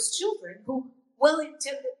of those children who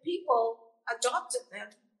well-intended people adopted them.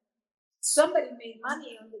 Somebody made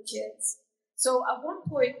money on the kids. So at one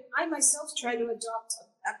point, I myself tried to adopt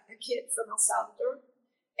a kid from El Salvador.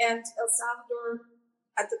 And El Salvador,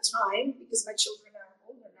 at the time, because my children are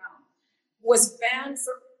older now, was banned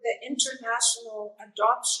from the international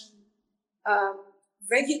adoption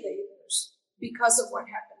regulators because of what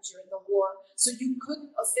happened during the war. So you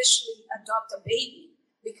couldn't officially adopt a baby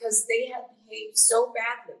because they had behaved so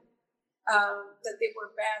badly that they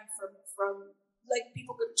were banned from like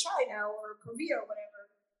people go to China or Korea or whatever.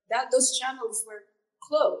 Those channels were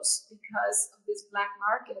closed because of this black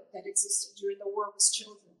market that existed during the war with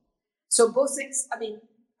children. So both things, I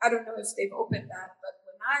don't know if they've opened that, but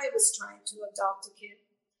when I was trying to adopt a kid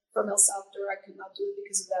from El Salvador, I could not do it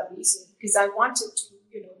because of that reason. Because I wanted to,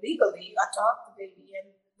 legally adopt the baby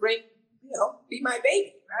and be my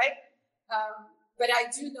baby, right? But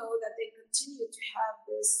I do know that they continue to have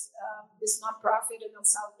this nonprofit in El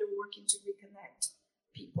Salvador working to reconnect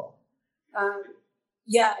people.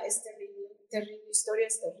 Es terrible,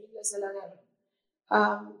 historias terribles de la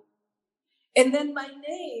guerra. And then my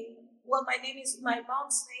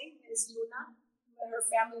mom's name is Luna. Her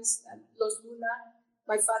family's Los Luna.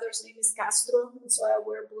 My father's name is Castro, and so I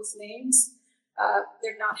wear both names.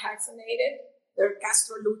 They're not hyphenated. They're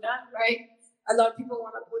Castro Luna, right? A lot of people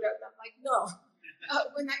want to put it, I'm like, no.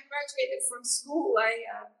 When I graduated from school,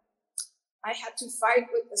 I had to fight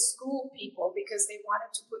with the school people because they wanted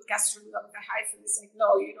to put Castro Luna with a hyphen. It's like,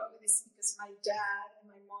 no, you don't. This because my dad and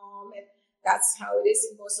my mom, and that's how it is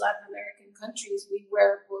in most Latin American countries. We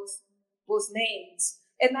wear both names.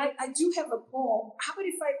 And I do have a poem. How about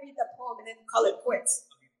if I read the poem and then call it quits?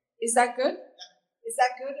 Is that good? Is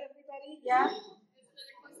that good, everybody? Yeah?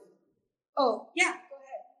 Oh, yeah, go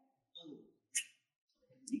ahead.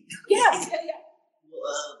 Yeah.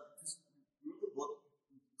 Well, the book,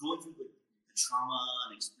 going through the trauma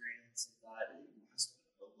and experience of that, it was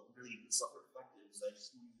really self-reflective. So I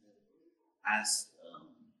just wanted to ask,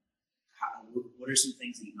 what are some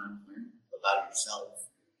things that you might have learned about yourself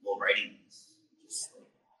while writing this?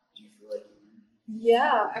 Do you feel like you learned?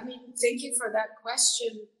 Yeah, thank you for that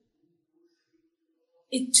question.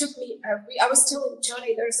 It took me, I was telling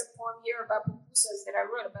Johnny, there's a poem here about pupusas that I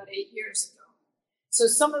wrote about 8 years ago. So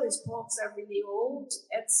some of these poems are really old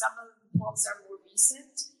and some of the poems are more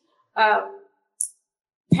recent.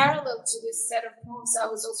 Parallel to this set of poems, I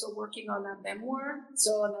was also working on a memoir,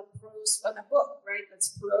 so on a book, right?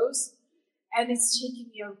 That's prose, and it's taking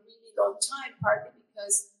me a really long time, partly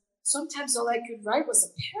because sometimes all I could write was a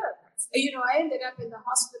paragraph. You know, I ended up in the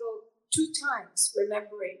hospital 2 times,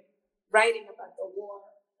 writing about the war,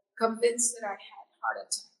 convinced that I had heart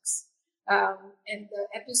attacks, and the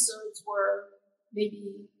episodes were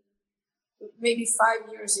maybe 5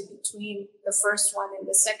 years in between the first one and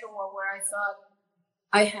the second one, where I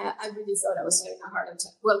really thought I was having a heart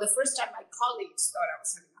attack. Well, the first time my colleagues thought I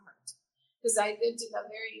was having a heart attack, because I lived in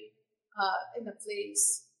a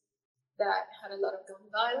place that had a lot of gun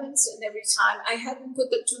violence, and every time I hadn't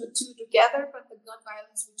put the two together, but the gun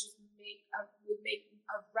violence would just would make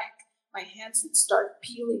a wreck. My hands would start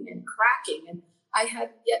peeling and cracking, and I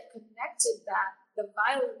hadn't yet connected that the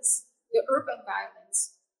violence, the urban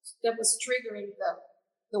violence that was triggering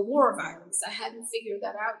the war violence, I hadn't figured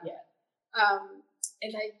that out yet.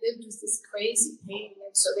 And I lived with this crazy pain.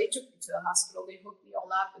 And so they took me to the hospital. They hooked me all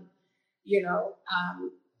up. And,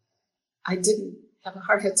 I didn't have a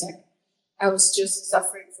heart attack. I was just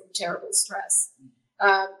suffering from terrible stress.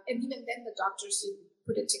 And even then, the doctors didn't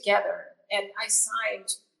put it together. And I signed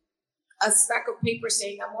a stack of papers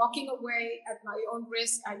saying, I'm walking away at my own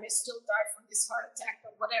risk. I may still die from this heart attack,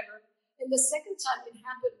 but whatever. And the second time it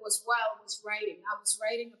happened was while I was writing. I was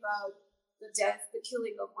writing about the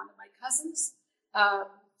killing of one of my cousins.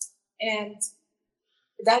 And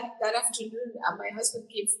that afternoon, my husband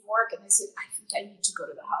came from work, and I said, I think I need to go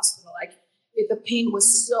to the hospital. The pain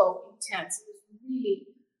was so intense.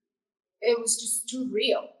 It was just too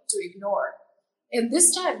real to ignore. And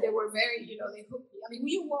this time they were very, they hooked me. I mean,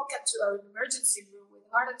 when you walk into an emergency room with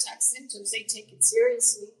heart attack symptoms, they take it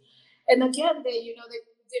seriously. And again, they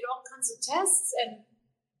did all kinds of tests, and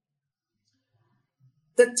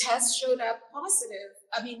the test showed up positive.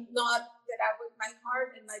 I mean, not that my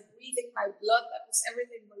heart and my breathing, my blood levels,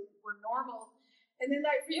 everything were normal. And then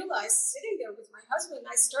I realized, sitting there with my husband,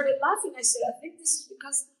 I started laughing. I said, I think this is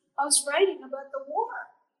because I was writing about the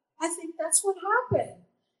war. I think that's what happened.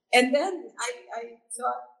 And then I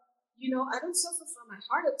thought, I don't suffer from a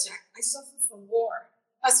heart attack. I suffer from war.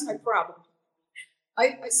 That's my problem.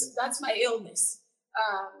 That's my illness.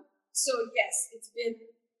 So yes,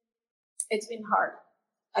 it's been hard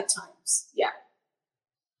at times. Yeah.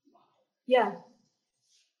 Yeah.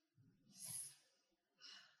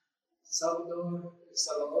 Salvador is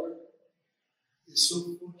so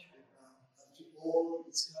fortunate now. After all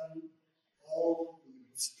it's done, all the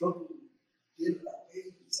struggle, get that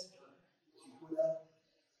pain, etc.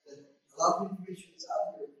 That a lot of information is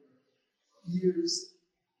out there for years,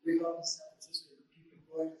 bring up in San Francisco to keep it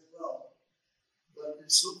going as well. But they're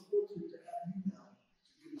so fortunate to have you now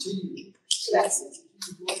to continue. Gracias.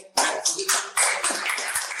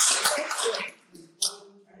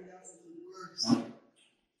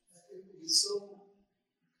 So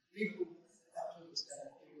people have to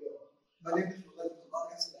understand. My name is Roberto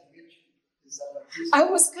Vargas, and I mentioned I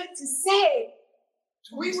was going to say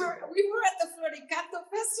we were at the Floricanto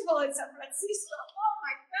Festival in San Francisco. Oh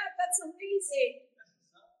my God, that's amazing!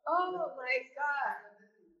 Oh my God,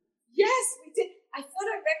 yes, we did. I thought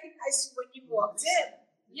I recognized you when you walked in.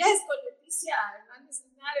 Yes, but Leticia Hernandez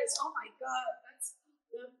Linares. Oh my God,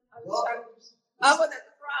 I'm gonna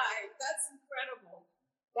cry. That's incredible.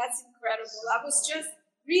 That's incredible. I was just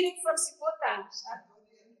reading from Cipota.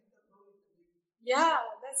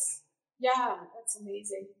 That's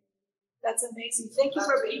amazing. That's amazing. Thank you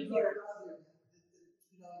for being here.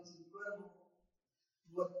 It's incredible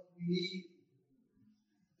what we need.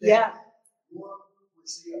 Yeah. More we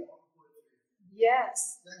see of poetry.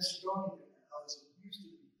 Yes. That's stronger than how it used to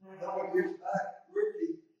be. Now, years back,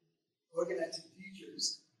 working, organizing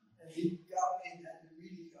teachers, and he got me that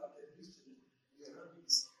reading out there.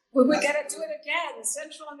 We gotta do it again.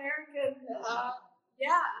 Central American,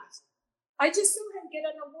 I just saw him get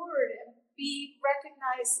an award and be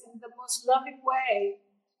recognized in the most loving way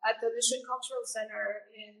at the Mission Cultural Center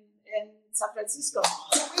in San Francisco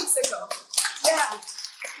 2 weeks ago.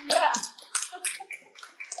 Yeah.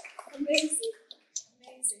 Amazing.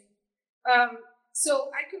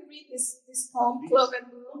 So I could read this poem, Clove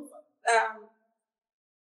and Moon,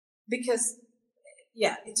 because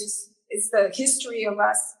it's the history of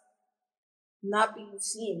us not being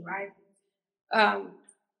seen, right?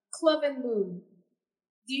 Clove and Moon.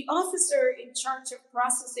 The officer in charge of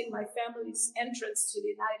processing my family's entrance to the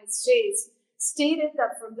United States stated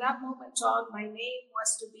that from that moment on, my name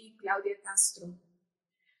was to be Claudia Castro.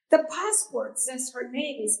 The passport says her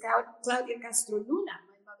name is Claudia Castro Luna,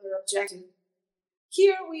 my mother objected.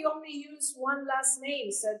 Here we only use one last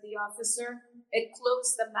name, said the officer, and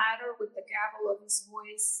closed the matter with the gavel of his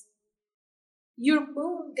voice. Your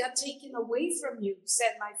moon got taken away from you,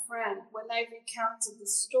 said my friend when I recounted the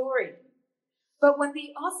story. But when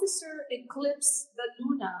the officer eclipsed the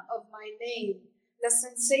luna of my name, the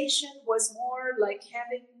sensation was more like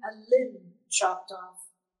having a limb chopped off.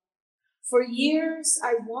 For years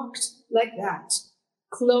I walked like that,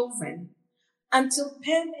 cloven, until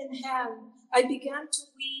pen in hand I began to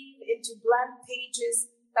weave into blank pages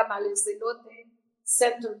tamales de lote,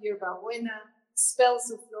 scent of hierbabuena, spells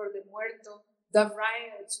of flor de muerto, the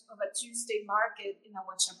riot of a Tuesday market in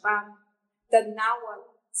Ahuachapán, the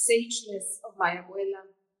náhuatl sageness of my abuela.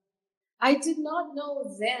 I did not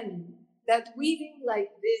know then that weaving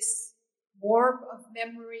like this, warp of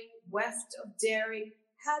memory, weft of daring,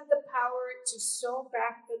 had the power to sew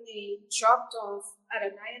back the name chopped off at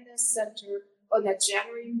an INS center on a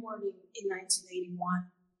January morning in 1981.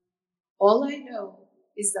 All I know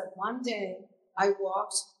is that one day I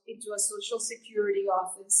walked into a Social Security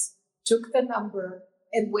office, took the number,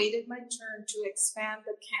 and waited my turn to expand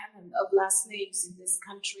the canon of last names in this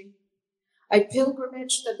country. I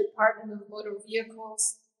pilgrimaged the Department of Motor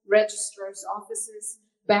Vehicles, registrar's offices,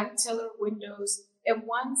 bank teller windows, and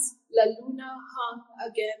once La Luna hung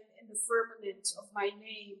again in the firmament of my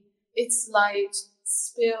name, its light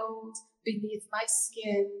spilled beneath my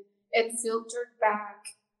skin and filtered back,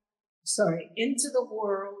 into the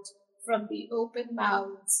world from the open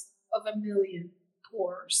mouths of a million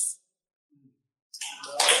pores.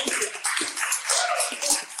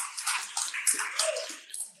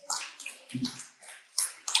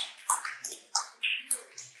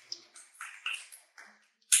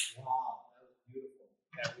 Wow, that was beautiful.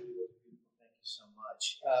 That really was beautiful. Thank you so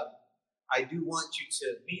much. I do want you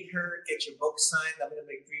to meet her, get your book signed. I'm going to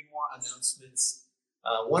make 3 more announcements.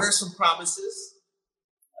 One are some promises.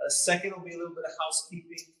 Second will be a little bit of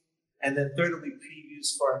housekeeping. And then third will be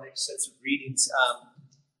previews for our next sets of readings.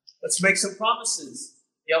 Let's make some promises.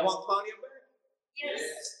 Y'all want Claudia back?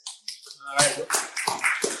 Yes. All right.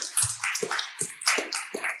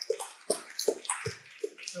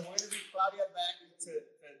 So we're going to bring Claudia back to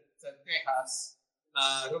Texas.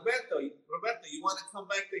 Roberto, you want to come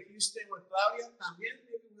back to Houston with Claudia también?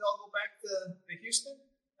 Maybe we all go back to Houston?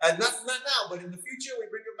 Not now, but in the future, we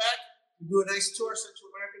bring her back. We do a nice tour,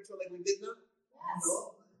 Central American tour like we did now. Yes.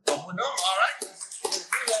 No, all right. Let's do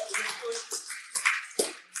that. We're going to do it.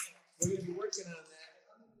 We're going to be working on that.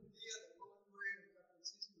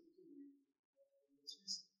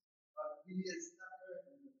 He is not hurt.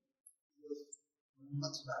 He was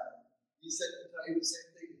much better. He said to tell you the same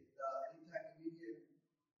thing. Anytime you meet him,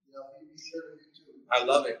 be sure to do too. I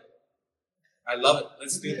love it.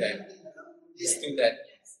 Let's do that. Let's do that.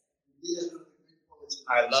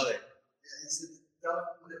 I love it. Yeah, he said, tell him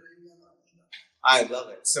whatever you want. I love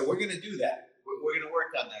it. So we're going to do that. We're going to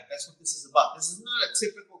work on that. That's what this is about. This is not a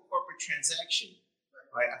typical corporate transaction,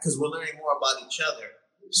 right? Because we're learning more about each other.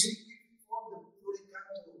 We formed a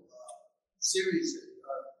Puricanto series.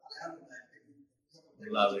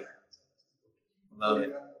 Love it. Love it.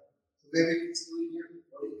 Maybe it's doing here.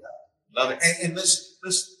 Love it. And this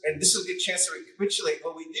will get a chance to recapitulate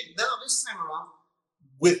what we did now this time around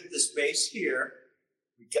with the space here.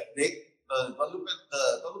 We got the Guadalupe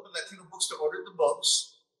Latino bookstore ordered the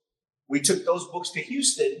books. We took those books to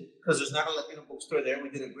Houston because there's not a Latino bookstore there. We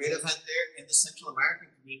did a great event there in the Central American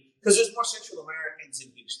community because there's more Central Americans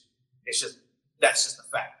in Houston. That's just a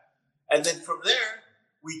fact. And then from there,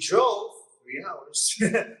 we drove 3 hours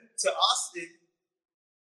to Austin,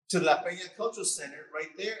 to La Peña Cultural Center.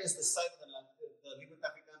 Right there is the site of the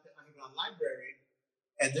Libertad Picante Underground Library.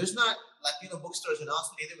 And there's not Latino bookstores in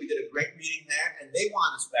Austin either. We did a great meeting there, and they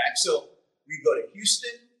want us back. So we go to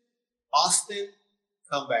Houston, Austin,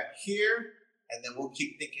 come back here, and then we'll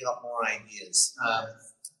keep thinking up more ideas.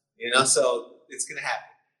 So it's going to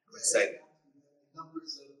happen. I'm excited. The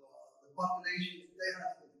numbers of the population they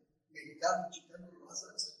have, Mexicano, Chicano,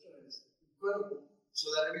 Raza, etc. is incredible.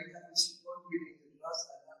 So that every time we see one reading in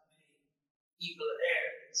Raza, that many people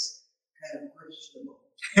there is kind of questionable.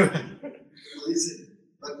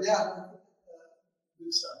 But yeah,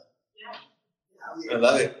 good stuff. I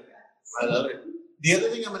love it. The other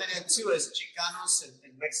thing I'm going to add too is Chicanos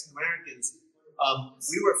and Mexican Americans.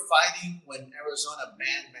 We were fighting when Arizona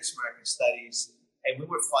banned Mexican American studies, and we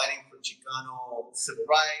were fighting for Chicano civil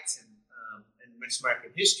rights and Mexican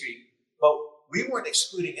American history, but we weren't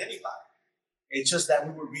excluding anybody. It's just that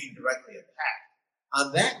we were being directly attacked.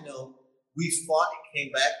 On that note, we fought and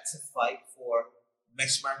came back to fight for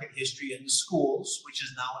Mexican American history in the schools, which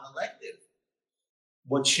is now an elective.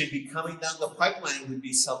 What should be coming down the pipeline would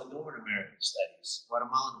be Salvadoran American studies,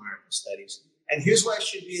 Guatemalan American studies. And here's why it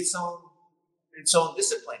should be its own its own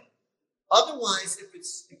discipline. Otherwise, if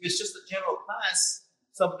it's just a general class,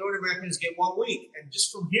 Salvadoran Americans get 1 week. And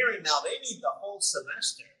just from hearing now, they need the whole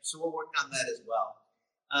semester. So we'll work on that as well.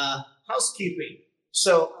 Housekeeping.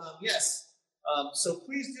 So, yes. So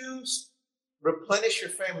please do replenish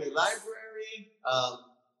your family library.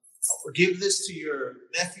 Or give this to your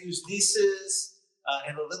nephews, nieces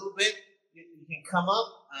in a little bit. You can come up.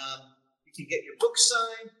 You can get your book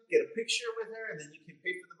signed, get a picture with her, and then you can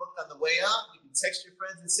pay for the book on the way out. You can text your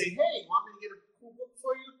friends and say, hey, want me to get a cool book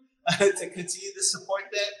for you? To continue to support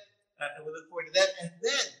that. And we look forward to that. And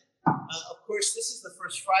then, of course, this is the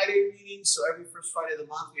first Friday reading. So every first Friday of the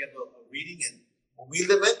month, we have a reading. And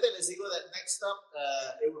humildemente les digo that next up,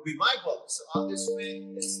 it will be my book. So August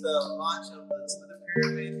 5th, it's the launch of the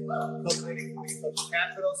Pyramid, Cultivating Cultural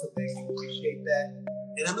Capital. So thank you, appreciate that.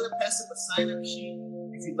 And I'm going to pass up a sign-up sheet.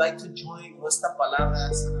 If you'd like to join Nuestra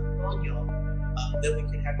Palabra San Antonio, then we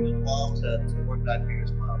can have you involved to work on here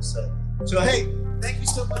as well. So hey, thank you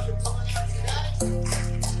so much for coming out today.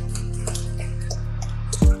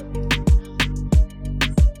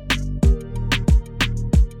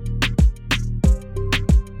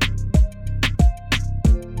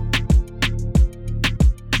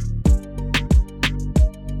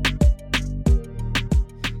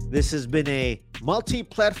 This has been a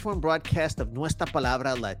multi-platform broadcast of Nuestra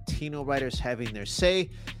Palabra, Latino writers having their say.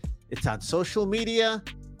 It's on social media.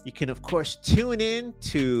 You can, of course, tune in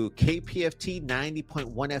to KPFT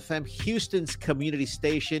 90.1 FM, Houston's community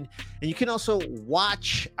station. And you can also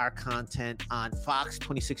watch our content on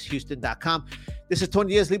fox26houston.com. This is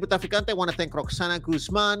Tony Diaz, Libro Traficante. I want to thank Roxana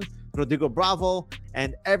Guzman, Rodrigo Bravo,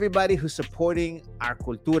 and everybody who's supporting our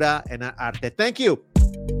cultura and our arte. Thank you.